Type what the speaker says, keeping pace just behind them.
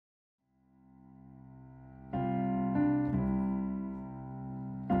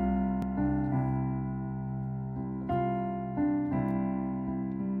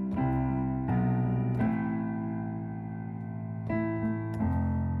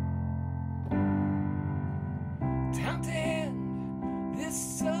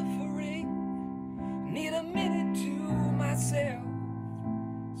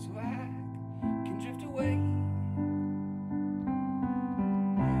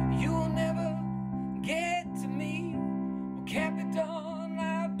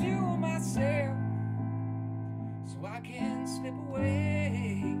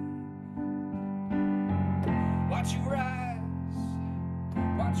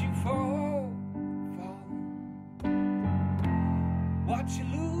you fall, watch you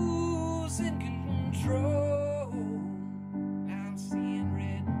lose in control. I'm seeing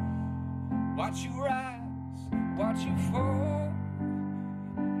red. Watch you rise, watch you fall.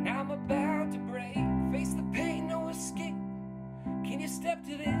 Now I'm about to break. Face the pain, no escape. Can you step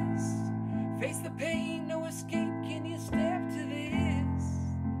to this? Face the pain, no escape. Can you step to this?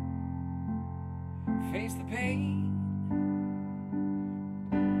 Face the pain.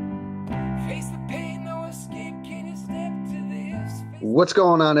 Face the pain, no escape. Can you step to this? What's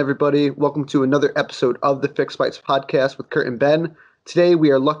going on, everybody? Welcome to another episode of the Fixed Fights podcast with Kurt and Ben. Today,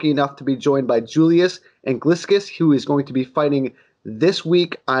 we are lucky enough to be joined by Julius Anglickas, who is going to be fighting this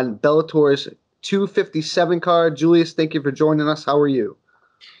week on Bellator's 257 card. Julius, thank you for joining us. How are you?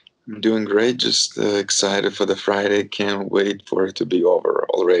 I'm doing great. Just excited for the Friday. Can't wait for it to be over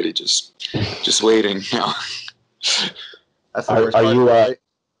already. Just waiting now. That's the worst part, right?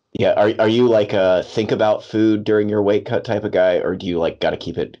 Yeah, are you like a think about food during your weight cut type of guy, or do you like got to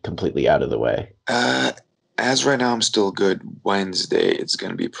keep it completely out of the way? As right now, I'm still good. Wednesday, it's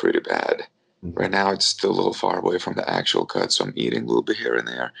going to be pretty bad. Right now, it's still a little far away from the actual cut, so I'm eating a little bit here and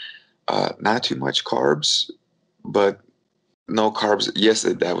there. Not too much carbs, but no carbs. Yes,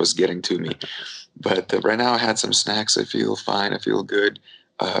 that was getting to me. But right now, I had some snacks. I feel fine. I feel good.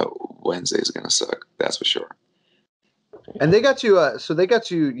 Wednesday is going to suck. That's for sure. And they got you,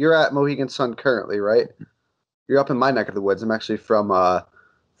 you're at Mohegan Sun currently, right? You're up in my neck of the woods. I'm actually from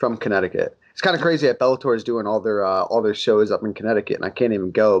Connecticut. It's kind of crazy that Bellator is doing all their shows up in Connecticut, and I can't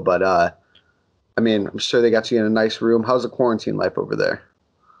even go. But I mean, I'm sure they got you in a nice room. How's the quarantine life over there?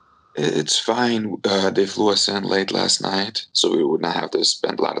 It's fine. They flew us in late last night, so we would not have to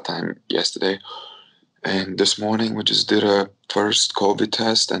spend a lot of time yesterday. And this morning, we just did a first COVID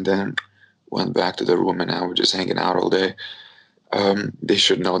test, and then went back to the room, and now we're just hanging out all day. They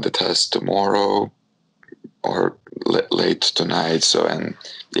should know the test tomorrow or late tonight. So, and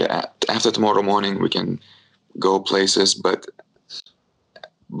yeah, after tomorrow morning, we can go places, but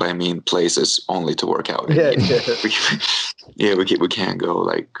I mean places only to work out. We can't go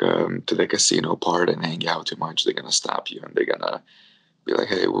like to the casino part and hang out too much. They're gonna stop you, and they're gonna be like,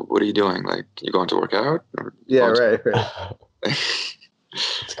 "Hey, what are you doing? Like, you going to work out?" Or right.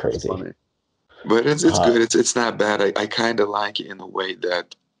 It's crazy. Funny. But it's good. It's not bad. I kind of like it in a way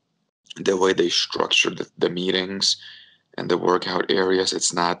that the way they structure the meetings and the workout areas.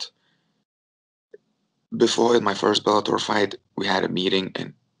 It's not. Before, in my first Bellator fight, we had a meeting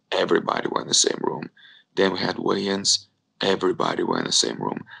and everybody were in the same room. Then we had weigh-ins. Everybody were in the same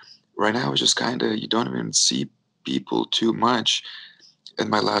room. Right now, it's just kind of, you don't even see people too much.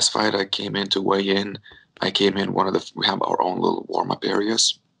 In my last fight, I came in to weigh in. I came in we have our own little warm-up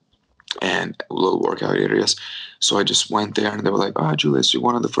areas and little workout areas. So I just went there, and they were like, "Oh, Julius, you're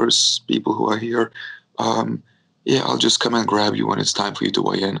one of the first people who are here. Yeah, I'll just come and grab you when it's time for you to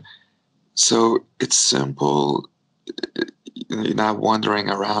weigh in." So it's simple. You're not wandering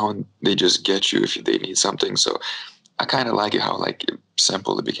around. They just get you if they need something. So I kind of like it how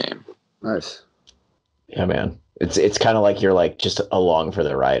simple it became. Nice. Yeah, man. It's kind of like you're like just along for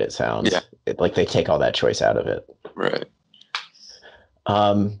the ride. It sounds. Yeah. Like they take all that choice out of it. Right.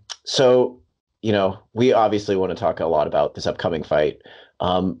 So, we obviously want to talk a lot about this upcoming fight,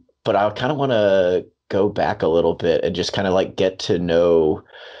 but I kind of want to go back a little bit and just kind of like get to know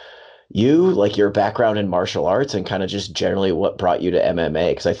you, like your background in martial arts and kind of just generally what brought you to MMA.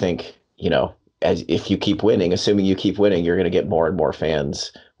 Because I think, as if you keep winning, assuming you keep winning, you're going to get more and more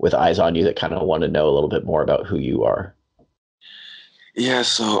fans with eyes on you that kind of want to know a little bit more about who you are. Yeah,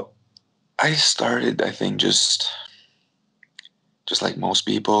 so I started, I think, just like most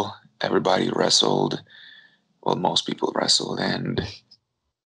people. Everybody wrestled. Well, most people wrestled. And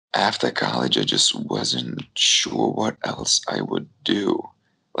after college, I just wasn't sure what else I would do.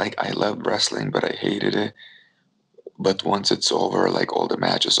 Like, I loved wrestling, but I hated it. But once it's over, like all the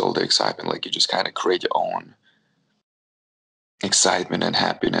matches, all the excitement, like you just kind of create your own excitement and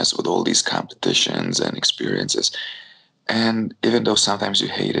happiness with all these competitions and experiences. And even though sometimes you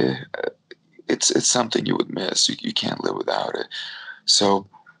hate it, it's something you would miss. You can't live without it. So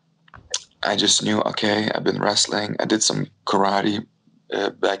I just knew, okay, I've been wrestling. I did some karate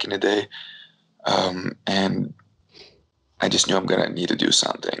back in the day. And I just knew I'm going to need to do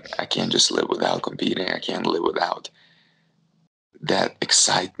something. I can't just live without competing. I can't live without that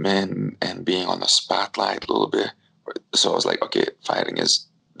excitement and being on the spotlight a little bit. So I was like, okay, fighting is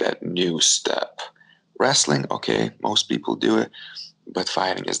that new step. Wrestling, okay, most people do it. But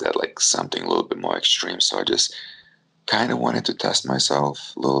fighting is that like something a little bit more extreme. So I just kind of wanted to test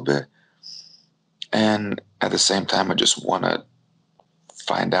myself a little bit. And at the same time, I just want to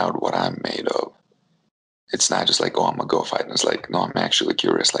find out what I'm made of. It's not just like, oh, I'm gonna go fight. And it's like, no, I'm actually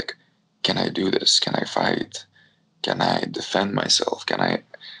curious. Like, can I do this? Can I fight? Can I defend myself?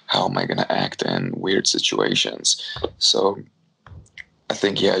 How am I gonna act in weird situations? So I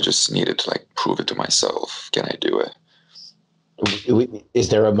think, I just needed to like prove it to myself. Can I do it? Is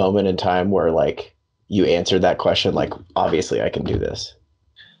there a moment in time where like you answered that question, like, obviously I can do this?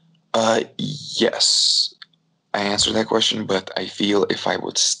 Yes, I answered that question, but I feel if I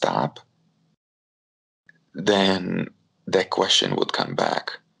would stop, then that question would come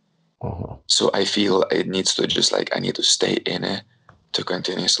back. Uh-huh. So I feel it needs to just like, I need to stay in it to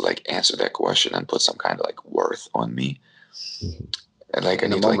continuously like answer that question and put some kind of like worth on me. Mm-hmm. And like,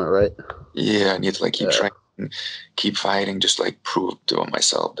 In I the need moment, to like, right? I need to like keep training, keep fighting, just like prove to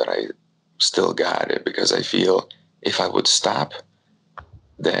myself that I still got it, because I feel if I would stop,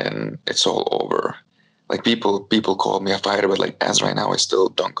 then it's all over. Like people call me a fighter, but like as right now, I still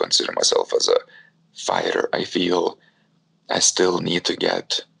don't consider myself as a fighter. I feel I still need to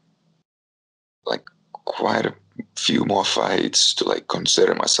get like quite a few more fights to like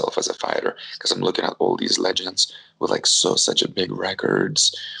consider myself as a fighter, because I'm looking at all these legends with like such a big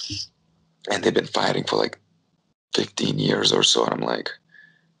records, and they've been fighting for like 15 years or so, and I'm like,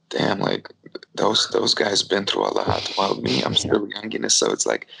 damn, like those guys been through a lot, while me, I'm still young in it. So it's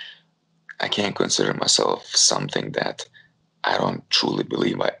like I can't consider myself something that I don't truly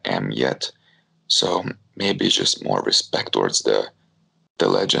believe I am yet. So maybe it's just more respect towards the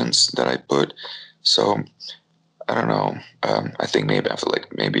legends that I put. So I don't know. I think maybe after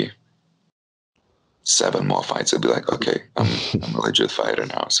like maybe 7 more fights, I'll be like, okay, I'm a legit fighter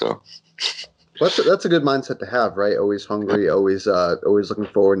now. So That's a good mindset to have, right? Always hungry, always looking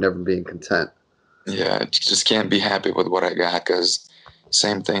forward, never being content. yeah, just can't be happy with what I got, because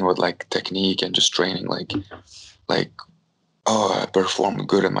same thing with like technique and just training. Like, oh, I performed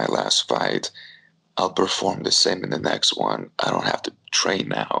good in my last fight, I'll perform the same in the next one. I don't have to train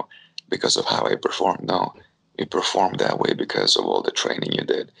now because of how I performed. No, you performed that way because of all the training you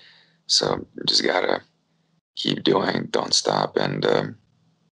did. So you just gotta keep doing, don't stop, and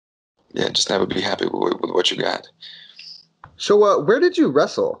just never be happy with what you got. So, where did you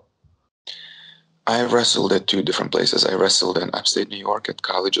wrestle? I wrestled at 2 different places. I wrestled in upstate New York at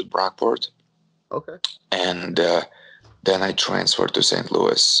college at Brockport. Okay. And then I transferred to St.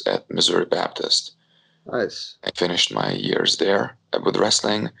 Louis at Missouri Baptist. Nice. I finished my years there with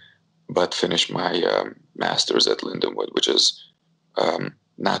wrestling, but finished my master's at Lindenwood, which is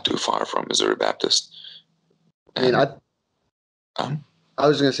not too far from Missouri Baptist. And, I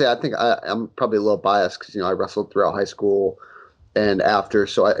was going to say, I think I'm probably a little biased because, I wrestled throughout high school and after.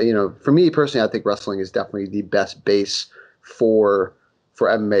 So, for me personally, I think wrestling is definitely the best base for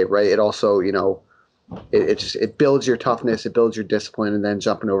MMA, right? It also, it builds your toughness, it builds your discipline, and then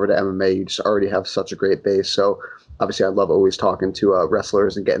jumping over to MMA, you just already have such a great base. So, obviously, I love always talking to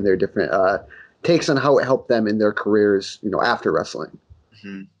wrestlers and getting their different takes on how it helped them in their careers, after wrestling.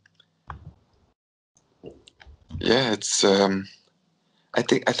 Mm-hmm. Yeah, it's. I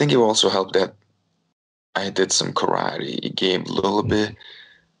think it also helped that I did some karate. It gave a little bit.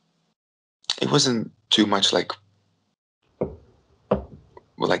 It wasn't too much like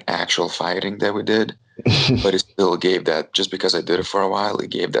actual fighting that we did, but it still gave that. Just because I did it for a while, it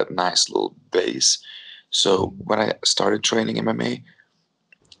gave that nice little base. So when I started training MMA,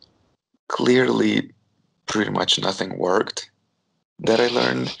 clearly, pretty much nothing worked that I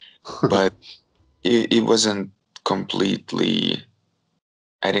learned, but it wasn't completely.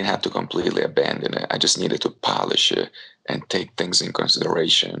 I didn't have to completely abandon it. I just needed to polish it and take things in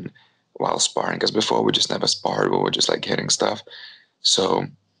consideration while sparring. Because before we just never sparred, we were just like hitting stuff. So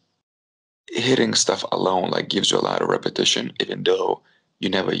hitting stuff alone like gives you a lot of repetition, even though you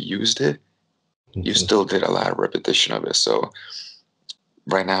never used it. You still did a lot of repetition of it. So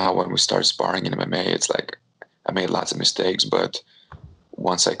right now, when we start sparring in MMA, it's like I made lots of mistakes, but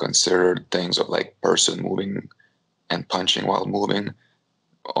once I considered things of like person moving and punching while moving,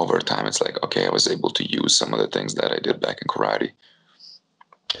 over time it's like, okay, I was able to use some of the things that I did back in karate.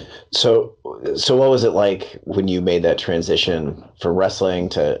 So what was it like when you made that transition from wrestling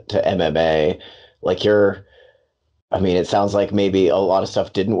to MMA? Like it sounds like maybe a lot of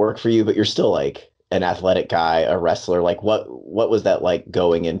stuff didn't work for you, but you're still like an athletic guy, a wrestler. Like what was that like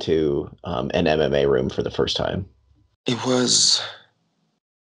going into an MMA room for the first time? It was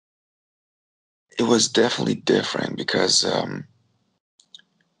definitely different because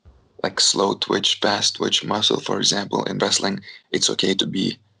like slow twitch, fast twitch muscle, for example, in wrestling, it's okay to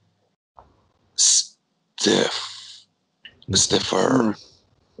be stiffer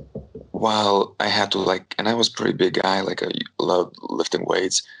while I had to like, and I was a pretty big guy, like I loved lifting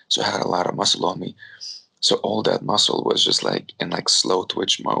weights, so I had a lot of muscle on me. So all that muscle was just like in like slow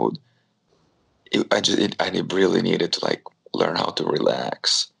twitch mode. I really needed to like learn how to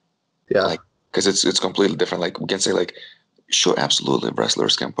relax. Yeah. Like, because it's completely different. Like we can say like, sure, absolutely,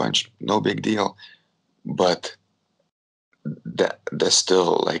 wrestlers can punch, no big deal, but that's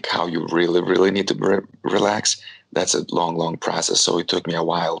still like how you really need to relax. That's a long process. So it took me a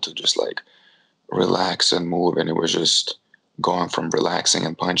while to just like relax and move, and it was just going from relaxing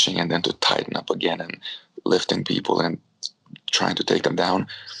and punching and then to tighten up again and lifting people and trying to take them down.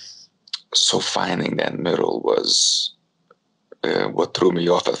 So finding that middle was what threw me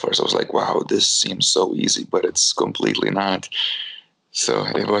off at first. I was like, wow, this seems so easy, but it's completely not. So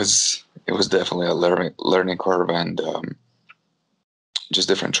it was definitely a learning curve, and just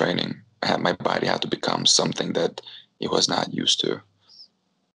different training. My body had to become something that it was not used to.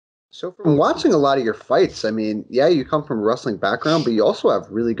 So from watching a lot of your fights, I mean, yeah, you come from a wrestling background, but you also have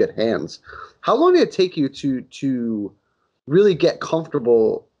really good hands. How long did it take you to really get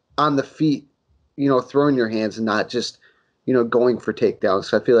comfortable on the feet, throwing your hands and not just, going for takedowns?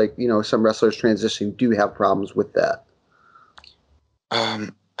 So I feel like, some wrestlers transitioning do have problems with that.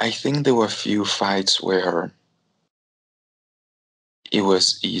 I think there were a few fights where it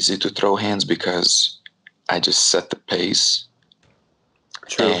was easy to throw hands because I just set the pace.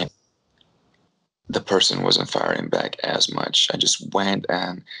 True. And the person wasn't firing back as much. I just went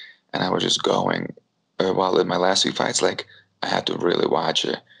and I was just going. While in my last few fights, like I had to really watch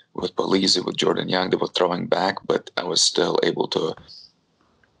it. With Police, with Jordan Young, they were throwing back, but I was still able to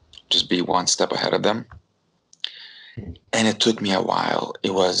just be one step ahead of them. And it took me a while.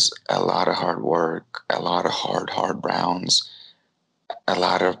 It was a lot of hard work, a lot of hard rounds, a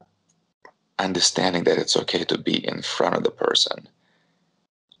lot of understanding that it's okay to be in front of the person.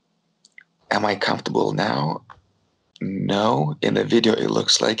 Am I comfortable now? No. In the video, it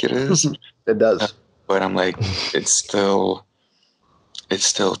looks like it is. It does. But I'm like, it's still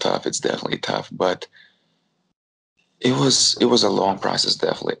tough. It's definitely tough. But it was a long process.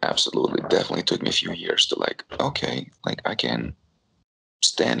 Definitely, absolutely, definitely took me a few years to like, okay, like I can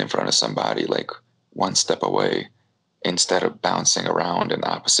stand in front of somebody like one step away instead of bouncing around in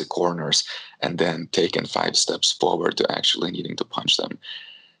opposite corners and then taking 5 steps forward to actually needing to punch them.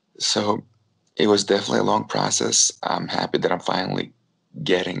 So it was definitely a long process. I'm happy that I'm finally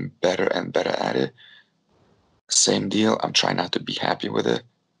getting better and better at it. Same deal. I'm trying not to be happy with it.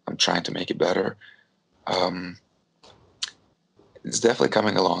 I'm trying to make it better. It's definitely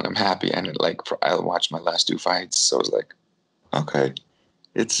coming along. I'm happy, and I watched my last 2 fights, so I was like, okay,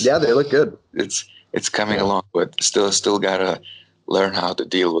 Yeah, they look good. It's coming along, but still gotta learn how to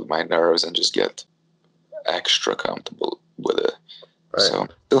deal with my nerves and just get extra comfortable with it. Right. So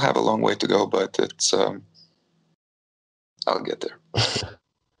still have a long way to go, but it's I'll get there.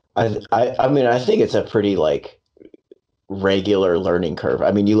 I mean, I think it's a pretty like regular learning curve.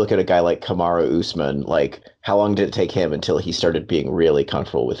 I mean, you look at a guy like Kamaru Usman, like how long did it take him until he started being really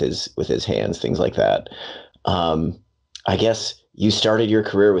comfortable with his hands, things like that. I guess you started your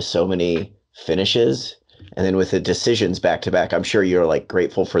career with so many finishes, and then with the decisions back to back, I'm sure you're like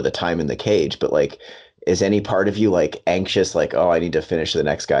grateful for the time in the cage, but like, is any part of you like anxious, like, oh, I need to finish the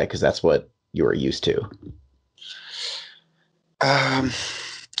next guy because that's what you were used to?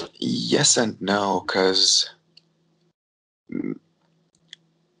 Yes and no, because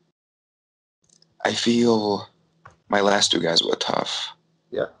I feel my last 2 guys were tough.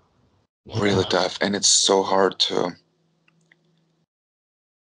 Yeah. Really tough. And it's so hard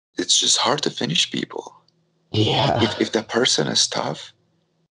it's just hard to finish people. Yeah. If the person is tough,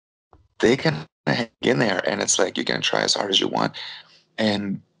 they can hang in there, and it's like you can try as hard as you want.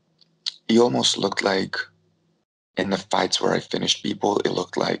 And it almost looked like in the fights where I finished people, it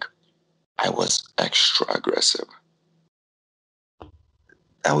looked like I was extra aggressive.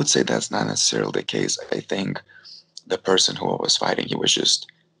 I would say that's not necessarily the case. I think the person who I was fighting,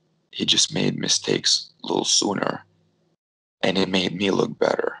 he just made mistakes a little sooner, and it made me look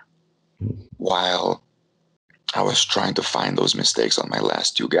better. While I was trying to find those mistakes on my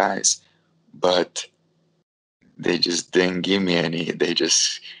last 2 guys, but they just didn't give me any.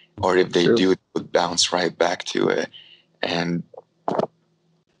 Or if they do, it would bounce right back to it. And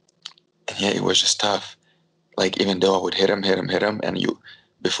yeah, it was just tough. Like, even though I would hit him, and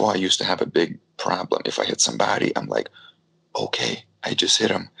before I used to have a big problem. If I hit somebody, I'm like, okay, I just hit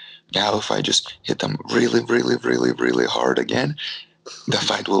him. Now, if I just hit them really, really, really, really hard again, the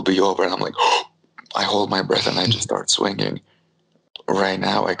fight will be over. And I'm like, oh, I hold my breath and I just start swinging. Right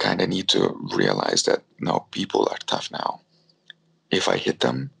now, I kind of need to realize that, no, people are tough now. If I hit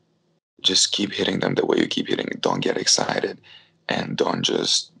them, just keep hitting them the way you keep hitting. Don't get excited, and don't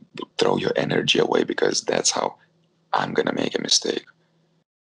just throw your energy away, because that's how I'm going to make a mistake.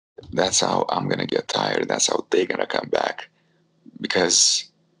 That's how I'm going to get tired. That's how they're going to come back, because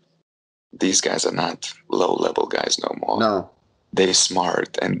these guys are not low-level guys no more. No. They're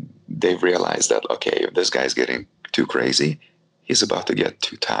smart, and they realize that, okay, if this guy's getting too crazy, he's about to get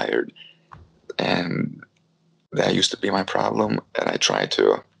too tired. And that used to be my problem, and I try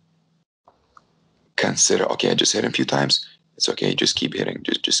to consider, okay, I just hit him a few times. It's okay, just keep hitting.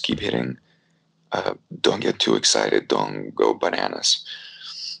 Just keep hitting. Don't get too excited. Don't go bananas.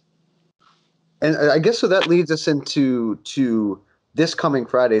 And I guess so that leads us into this coming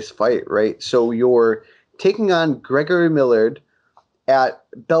Friday's fight, right? So you're taking on Gregory Millard at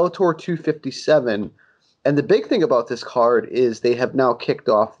Bellator 257. And the big thing about this card is they have now kicked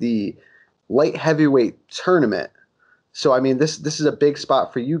off the light heavyweight tournament. So, I mean, this is a big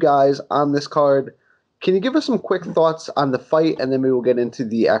spot for you guys on this card. Can you give us some quick thoughts on the fight, and then we will get into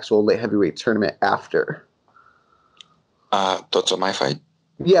the actual light heavyweight tournament after? Thoughts on my fight?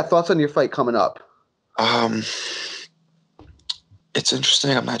 Yeah, thoughts on your fight coming up. It's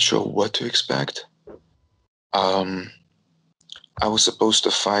interesting. I'm not sure what to expect. I was supposed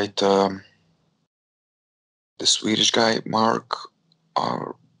to fight the Swedish guy, Mark,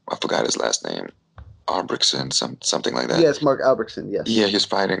 or I forgot his last name, Albrechtsen, something like that. Yes, Mark Albrechtsen, yes. Yeah, he's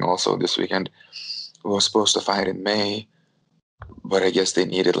fighting also this weekend. We were supposed to fight in May, but I guess they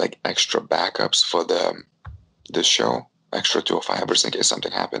needed like extra backups for the show, extra 205ers in case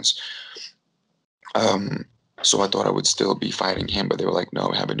something happens. So I thought I would still be fighting him, but they were like, no,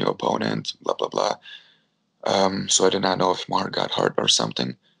 we have a new opponent, blah, blah, blah. So I did not know if Mark got hurt or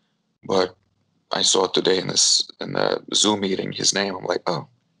something, but I saw today in the Zoom meeting his name. I'm like, oh,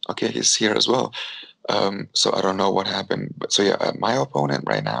 okay, he's here as well. So I don't know what happened. But so yeah, my opponent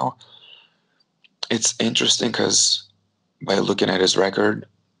right now, it's interesting because by looking at his record,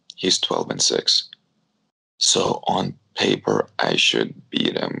 he's 12-6. So on paper, I should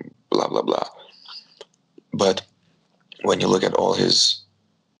beat him, blah, blah, blah. But when you look at all his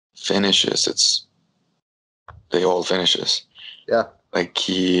finishes, they all finishes. Yeah. Like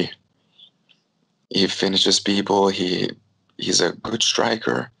he finishes people. He's a good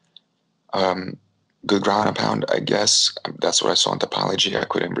striker. Good ground and pound, I guess. That's what I saw in Topology. I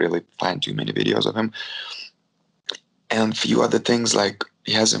couldn't really find too many videos of him. And a few other things, like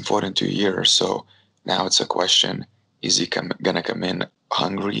he hasn't fought in 2 years. So now it's a question, is he going to come in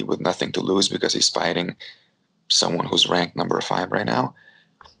hungry with nothing to lose because he's fighting someone who's ranked number 5 right now?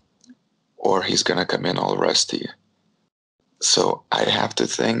 Or he's going to come in all rusty? So I have to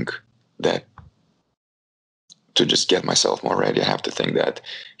think that to just get myself more ready, I have to think that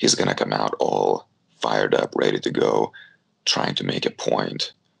he's going to come out all fired up, ready to go, trying to make a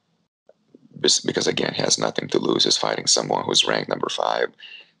point. Because, again, he has nothing to lose. He's fighting someone who's ranked number 5.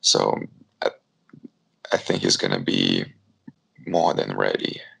 So I think he's going to be more than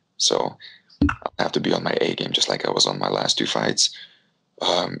ready. So I'll have to be on my A game, just like I was on my last 2 fights.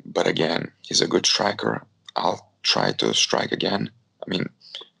 But, again, he's a good striker. I'll try to strike again. I mean,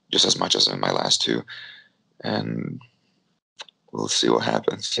 just as much as in my last 2. And we'll see what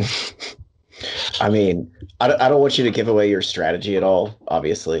happens. I mean, I don't want you to give away your strategy at all,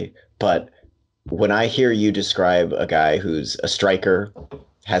 obviously. But when I hear you describe a guy who's a striker,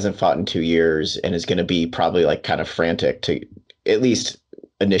 hasn't fought in 2 years, and is going to be probably like kind of frantic to, at least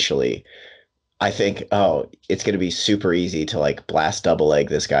initially, I think, oh, it's going to be super easy to like blast double leg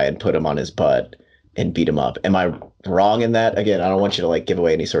this guy and put him on his butt and beat him up. Am I wrong in that? Again, I don't want you to like give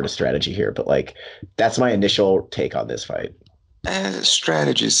away any sort of strategy here, but like that's my initial take on this fight.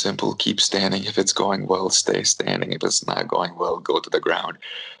 Strategy is simple. Keep standing. If it's going well, stay standing. If it's not going well, go to the ground.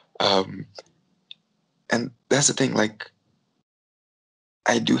 And that's the thing, like,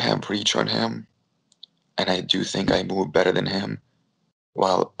 I do have reach on him, and I do think I move better than him.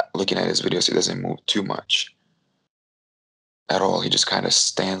 While looking at his videos, he doesn't move too much at all. He just kind of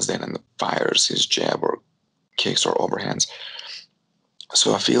stands there and fires his jab or kicks or overhands.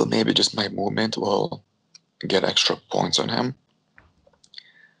 So I feel maybe just my movement will get extra points on him.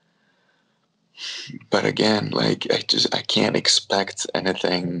 But again, like I can't expect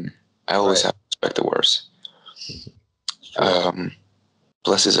anything. I always have to expect the worst.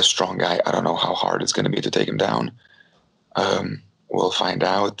 Plus, he's a strong guy. I don't know how hard it's going to be to take him down. We'll find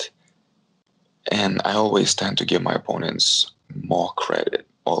out. And I always tend to give my opponents more credit.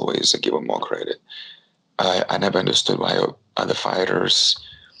 Always give them more credit. I never understood why other fighters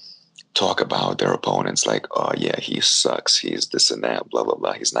talk about their opponents like, oh yeah, he sucks. He's this and that, blah, blah,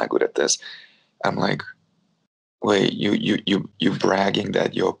 blah. He's not good at this. I'm like, Wait, you bragging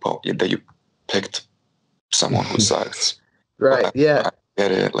that that you picked someone who sucks. Right. Well, Yeah. I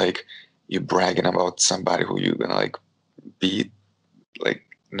get it. Like, you bragging about somebody who you're gonna like beat. Like,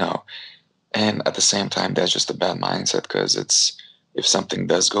 no. And at the same time, that's just a bad mindset, because it's, if something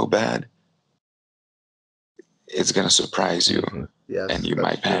does go bad, it's gonna surprise you, Yes. and you that's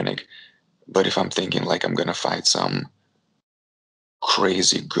might true. panic. But if I'm thinking like I'm gonna fight some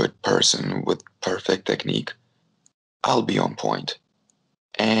crazy good person with perfect technique, I'll be on point.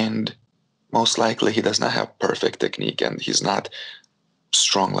 And most likely he does not have perfect technique, and he's not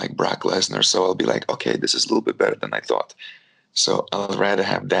strong like Brock Lesnar. So I'll be like, okay, this is a little bit better than I thought. So I'll rather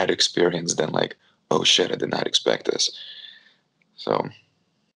have that experience than like, oh shit, I did not expect this. So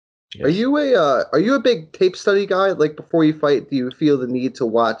Are you a big tape study guy? Like before you fight, do you feel the need to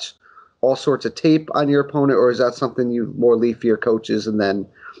watch all sorts of tape on your opponent, or is that something you more leave for your coaches and then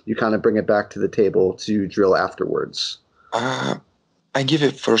you kind of bring it back to the table to drill afterwards? I give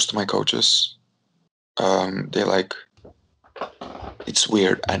it first to my coaches. They like, it's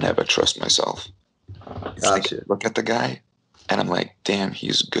weird. I never trust myself. It's like, Gotcha. look at the guy, and I'm like, damn,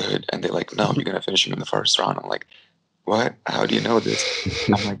 he's good. And they're like, no, you're gonna finish him in the first round. I'm like, what? How do you know this?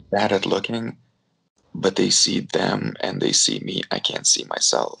 I'm like bad at looking, but they see them and they see me. I can't see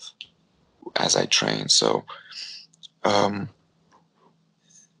myself as I train. So, and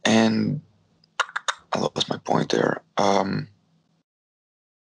I lost my point there. Oh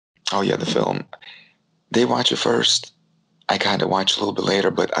yeah, the film. They watch it first. I kind of watch a little bit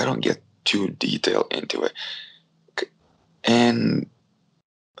later, but I don't get too detailed into it. And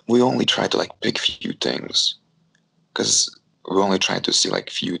we only try to like pick few things, because we only try to see like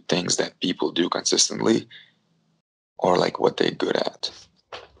few things that people do consistently, or like what they're good at.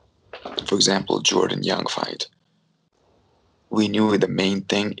 For example, Jordan Young fight. We knew the main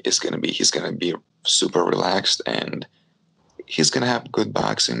thing is gonna be, he's gonna be super relaxed and he's gonna have good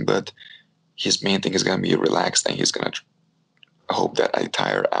boxing, but his main thing is gonna be relaxed, and he's gonna hope that I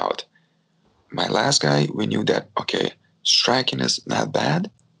tire out. My last guy, we knew that, okay, striking is not bad,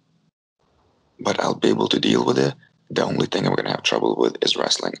 but I'll be able to deal with it. The only thing I'm gonna have trouble with is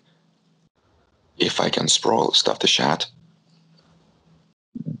wrestling. If I can sprawl, stuff the shot,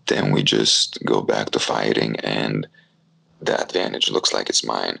 then we just go back to fighting, and the advantage looks like it's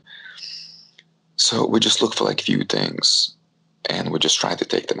mine. So we just look for like few things, and we just try to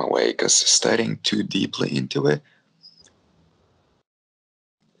take them away, because studying too deeply into it,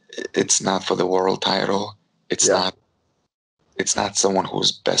 it's not for the world title. It's not. It's not someone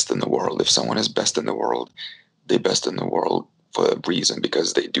who's best in the world. If someone is best in the world, they're best in the world for a reason,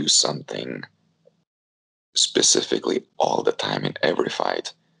 because they do something specifically all the time in every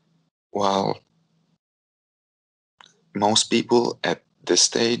fight. While most people at this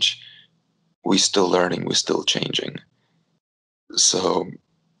stage, we're still learning, we're still changing. So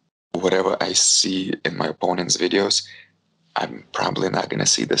whatever I see in my opponent's videos, I'm probably not going to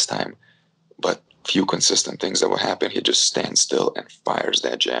see this time. But few consistent things that will happen, he just stands still and fires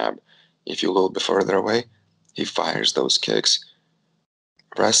that jab. If you're a little bit further away, he fires those kicks.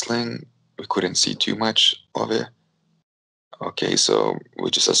 Wrestling, we couldn't see too much of it. Okay, so we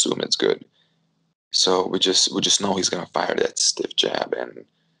just assume it's good. So we just know he's gonna fire that stiff jab and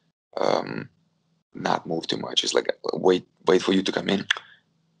not move too much. He's like, wait for you to come in,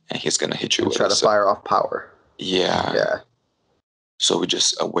 and he's gonna hit you And with try it. to So, fire off power. yeah. Yeah. So we're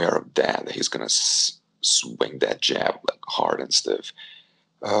just aware of that he's gonna swing that jab like hard and stiff.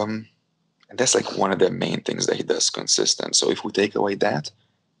 And that's like one of the main things that he does consistent. So if we take away that,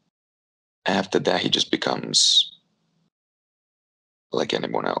 after that he just becomes like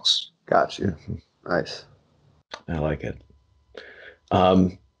anyone else. Got you. Nice. I like it.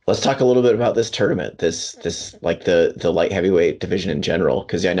 Let's talk a little bit about this tournament, this like the light heavyweight division in general,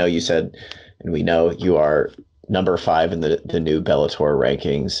 because I know you said, and we know you are number 5 in the new Bellator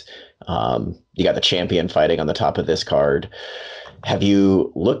rankings. You got the champion fighting on the top of this card. Have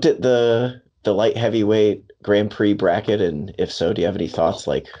you looked at the light heavyweight Grand Prix bracket, and if so, do you have any thoughts,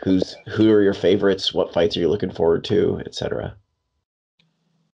 like who are your favorites, what fights are you looking forward to, etc.?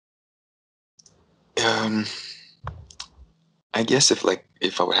 I guess if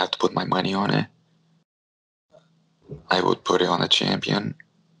I would have to put my money on it, I would put it on a champion.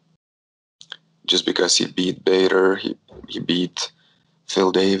 Just because he beat Bader, he beat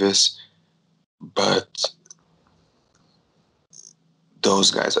Phil Davis, but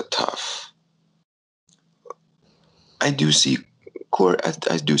those guys are tough. I do see Corey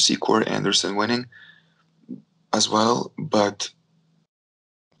Anderson winning as well, but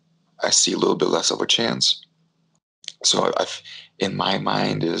I see a little bit less of a chance. So I've in my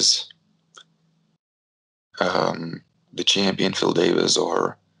mind is the champion Phil Davis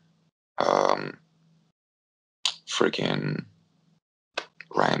or freaking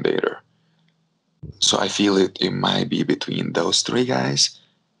Ryan Bader. So I feel it might be between those three guys,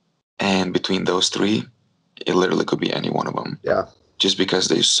 and between those three, it literally could be any one of them. Yeah. Just because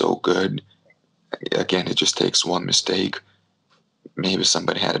they're so good. Again, it just takes one mistake. Maybe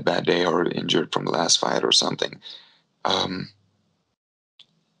somebody had a bad day or injured from the last fight or something. I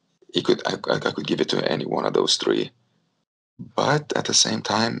could give it to any one of those three. But at the same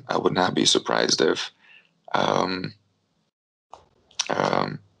time, I would not be surprised if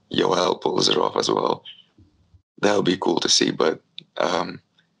Yoel pulls it off as well. That would be cool to see, but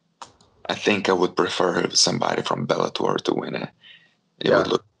I think I would prefer somebody from Bellator to win it. It would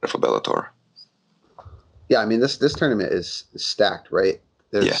look better for Bellator. Yeah, I mean this tournament is stacked, right?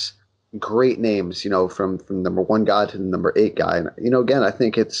 There's great names, from number 1 guy to the number 8 guy. And again, I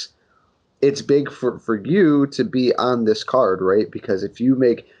think it's big for you to be on this card, right? Because if you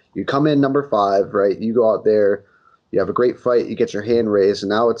come in number 5, right? You go out there, you have a great fight, you get your hand raised, and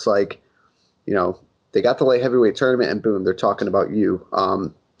now it's like, they got the light heavyweight tournament, and boom, they're talking about you. I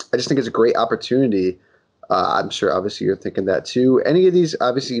just think it's a great opportunity. I'm sure, obviously, you're thinking that too. Any of these,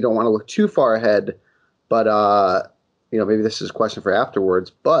 obviously, you don't want to look too far ahead, but maybe this is a question for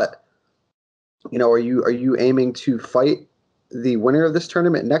afterwards. But are you aiming to fight the winner of this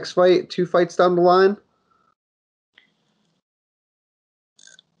tournament next fight, 2 fights down the line?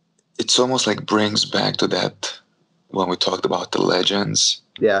 It's almost like brings back to that when we talked about the legends.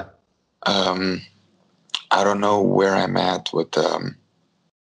 Yeah. I don't know where I'm at with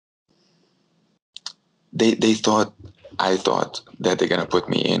I thought that they're gonna put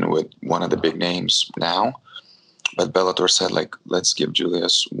me in with one of the big names now, but Bellator said, like, let's give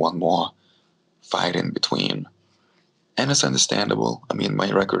Julius one more fight in between, and it's understandable. I mean,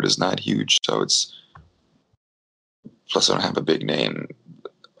 my record is not huge, so plus I don't have a big name.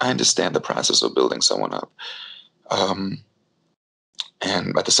 I understand the process of building someone up,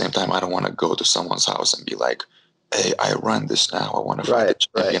 and at the same time, I don't want to go to someone's house and be like, hey, I run this now, I want to fight the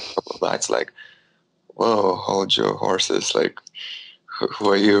champion. Right. It's like, whoa, hold your horses. Like, who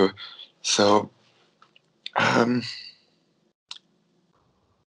are you? So,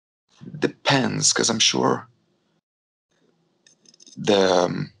 depends, because I'm sure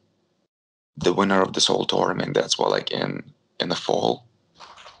the winner of this whole tournament, that's what, like in the fall.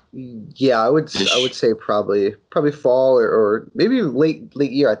 Yeah, I would say probably fall or maybe late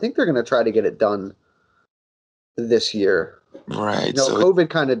year. I think they're going to try to get it done this year. Right. So COVID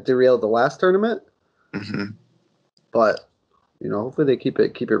kind of derailed the last tournament. Mm-hmm. But hopefully they keep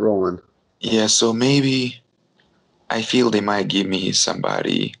it rolling. Yeah. So maybe I feel they might give me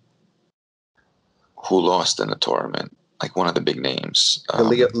somebody who lost in the tournament, like one of the big names.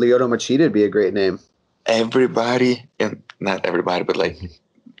 Lyoto Machida would be a great name. Everybody, and not everybody, but like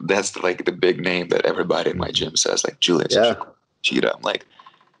that's like the big name that everybody in my gym says, like Julius Machida. I'm like,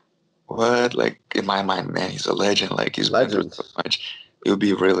 what? Like in my mind, man, he's a legend. Like he's been through so much. It would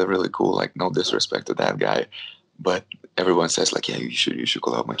be really, really cool. Like no disrespect to that guy, but everyone says like, yeah, you should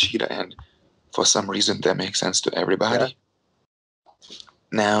call out Machida, and for some reason that makes sense to everybody. Yeah.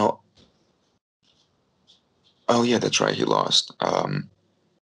 Now, oh yeah, that's right, he lost.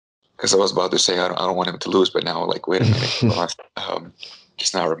 Because I was about to say I don't want him to lose, but now like, wait a minute, he lost.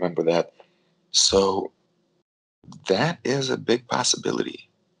 Just now remember that. So that is a big possibility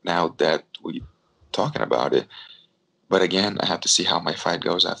now that we're talking about it. But again, I have to see how my fight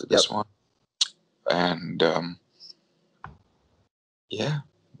goes after this one. And yeah,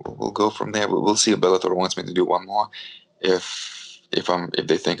 we'll go from there. We'll see if Bellator wants me to do one more. If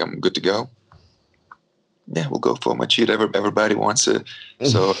they think I'm good to go, yeah, we'll go for Machida. Everybody wants it,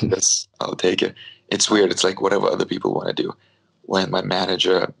 so I'll take it. It's weird. It's like whatever other people want to do. When my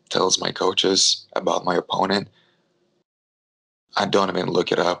manager tells my coaches about my opponent, I don't even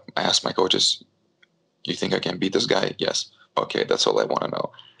look it up. I ask my coaches, you think I can beat this guy? Yes. Okay, that's all I want to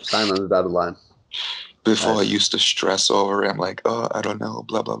know. Sign on the dotted line. Before I used to stress over it. I'm like, oh, I don't know,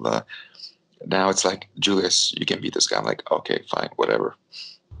 blah, blah, blah. Now it's like, Julius, you can beat this guy. I'm like, okay, fine, whatever.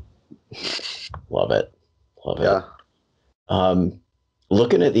 Love it.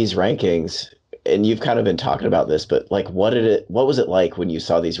 Looking at these rankings, and you've kind of been talking about this, but like, what was it like when you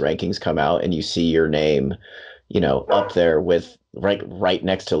saw these rankings come out and you see your name, up there with right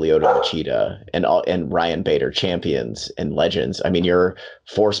next to Lyoto Machida and Ryan Bader, champions and legends? I mean, you're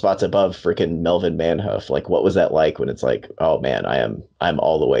 4 spots above freaking Melvin Manhoef. Like, what was that like when it's like, oh man, I'm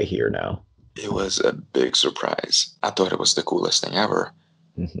all the way here now? It was a big surprise. I thought it was the coolest thing ever,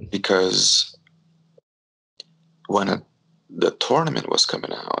 because when the tournament was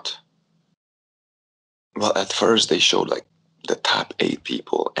coming out, Well, at first they showed like the top 8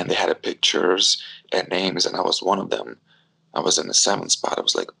 people, and they had pictures and names, and I was one of them. I was in the 7th spot. I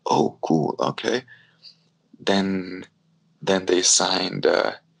was like, oh, cool, okay. Then they signed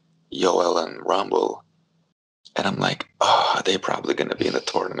Yoel and Rumble, and I'm like, oh, they're probably gonna be in the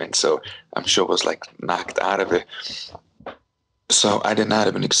tournament. So I'm sure I was like knocked out of it. So I did not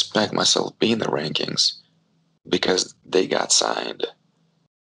even expect myself be in the rankings because they got signed.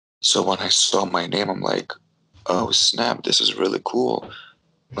 So when I saw my name, I'm like, oh snap, this is really cool.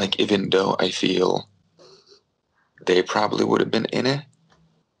 Like, even though I feel they probably would have been in it,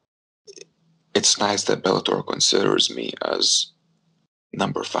 it's nice that Bellator considers me as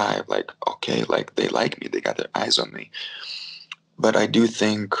number 5. Like, okay, like they like me, they got their eyes on me. But I do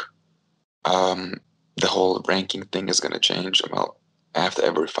think the whole ranking thing is going to change. Well, after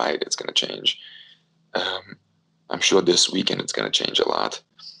every fight, it's going to change. I'm sure this weekend it's going to change a lot.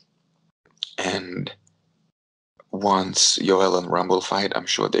 And once Yoel and Rumble fight, I'm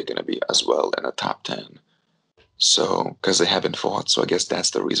sure they're going to be as well in the top 10. So, because they haven't fought, so I guess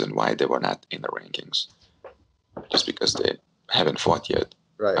that's the reason why they were not in the rankings. Just because they haven't fought yet.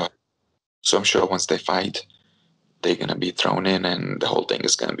 Right. So I'm sure once they fight, they're going to be thrown in and the whole thing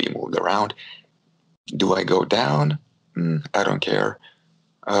is going to be moved around. Do I go down? I don't care.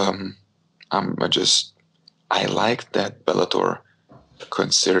 I like that Bellator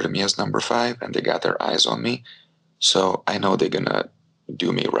considered me as number 5 and they got their eyes on me. So I know they're going to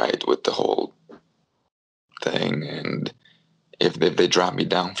do me right with the whole thing. And if they drop me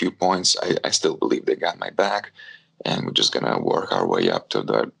down a few points, I still believe they got my back. And we're just going to work our way up to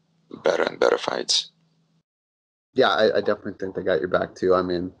the better and better fights. Yeah, I definitely think they got your back too. I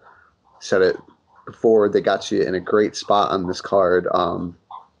mean, said it before, they got you in a great spot on this card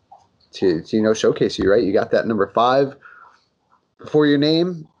to showcase you, right? You got that number 5 before your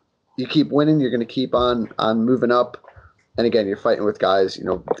name. You keep winning, you're going to keep on moving up. And again, you're fighting with guys,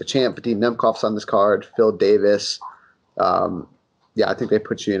 the champ, Vadim Nemkov's on this card, Phil Davis. Yeah, I think they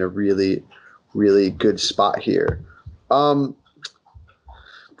put you in a really, really good spot here. Before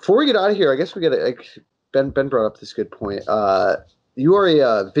we get out of here, I guess we got to, Ben brought up this good point. You are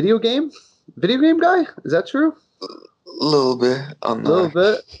a video game guy? Is that true? A little bit.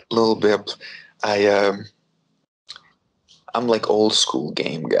 Little bit. I'm like old school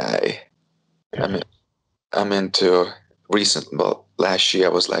game guy. I'm into last year I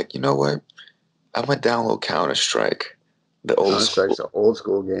was like, you know what? I'm gonna download Counter-Strike. The Counter-Strike's an old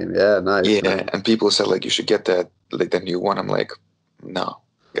school game. Yeah, nice. Yeah, nice. And people said like you should get that, like the new one. I'm like, no,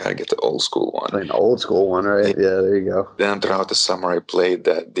 gotta get the old school one. Playing the old school one, right? Yeah, there you go. Then throughout the summer I played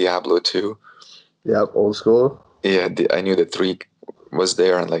that Diablo 2. Yep, old school. Yeah, I knew that 3 was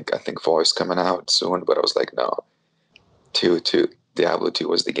there, and like I think 4 is coming out soon, but I was like, no, 2 Diablo 2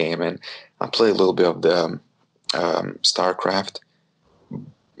 was the game. And I played a little bit of the StarCraft,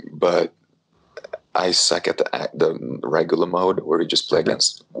 but I suck at the regular mode where you just play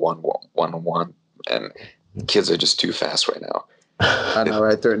against one-on-one, and kids are just too fast right now. I know,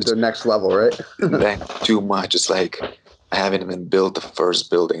 right? They're next level, right? Too much. It's like I haven't even built the first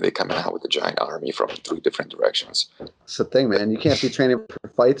building. They coming out with a giant army from 3 different directions. It's the thing, man. You can't be training for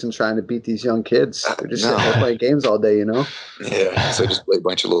fights and trying to beat these young kids. They're just sitting there playing games all day, Yeah, so I just play a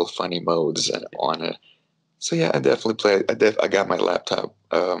bunch of little funny modes on it. So yeah, I definitely play. I got my laptop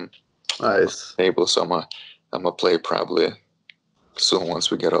nice table, so I'm gonna play probably soon once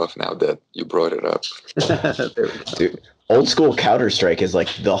we get off. Now that you brought it up, there we go. Dude, old school Counter-Strike is like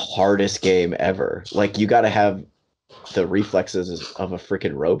the hardest game ever. Like you got to have the reflexes of a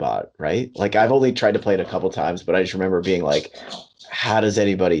freaking robot, right? Like I've only tried to play it a couple times, but I just remember being like, how does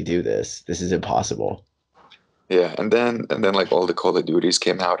anybody do this? This is impossible. Yeah, and then like all the Call of Duties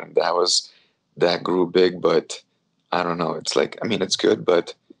came out, and that grew big, but I don't know. It's like, I mean, it's good,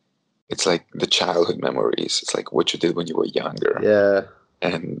 but it's like the childhood memories. It's like what you did when you were younger. Yeah.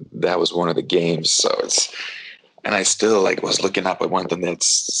 And that was one of the games. So and I still like was looking up. I went on that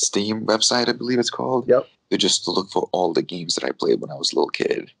Steam website, I believe it's called. Yep. To just look for all the games that I played when I was a little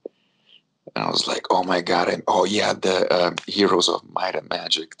kid. And I was like, oh my God. And oh yeah, the Heroes of Might and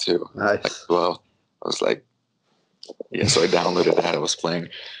Magic too. Nice. Like, well, I was like, yeah, so I downloaded that. I was playing.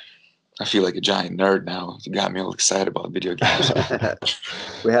 I feel like a giant nerd now. You got me all excited about video games.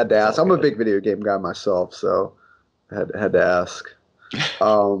 We had to ask. I'm a big video game guy myself, so I had to ask.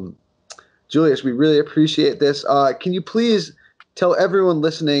 Julius, we really appreciate this. Can you please tell everyone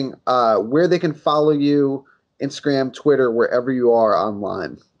listening where they can follow you, Instagram, Twitter, wherever you are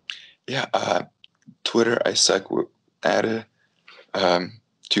online? Yeah, Twitter, I suck at it.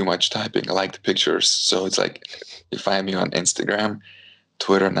 Too much typing. I like the pictures. So it's like you find me on Instagram.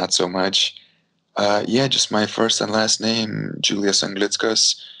 Twitter, not so much. Yeah, just my first and last name, Julius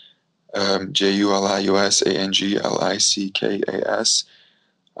Anglickas, JuliusAnglickas.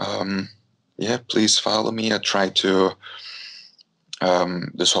 Yeah, please follow me. I try to,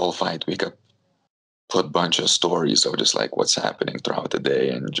 this whole fight week, I put a bunch of stories of just like what's happening throughout the day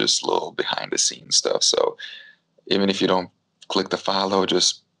and just little behind the scenes stuff. So even if you don't click the follow,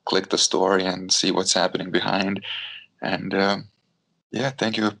 just click the story and see what's happening behind. And yeah,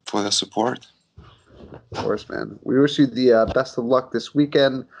 thank you for the support. Of course, man. We wish you the best of luck this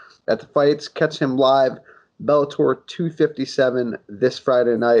weekend at the fights. Catch him live, Bellator 257 this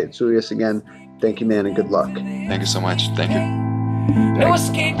Friday night. Julius, again, thank you, man, and good luck. Thank you so much. Thank you. No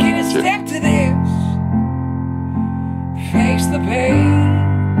escape, can you step to this? Face the pain.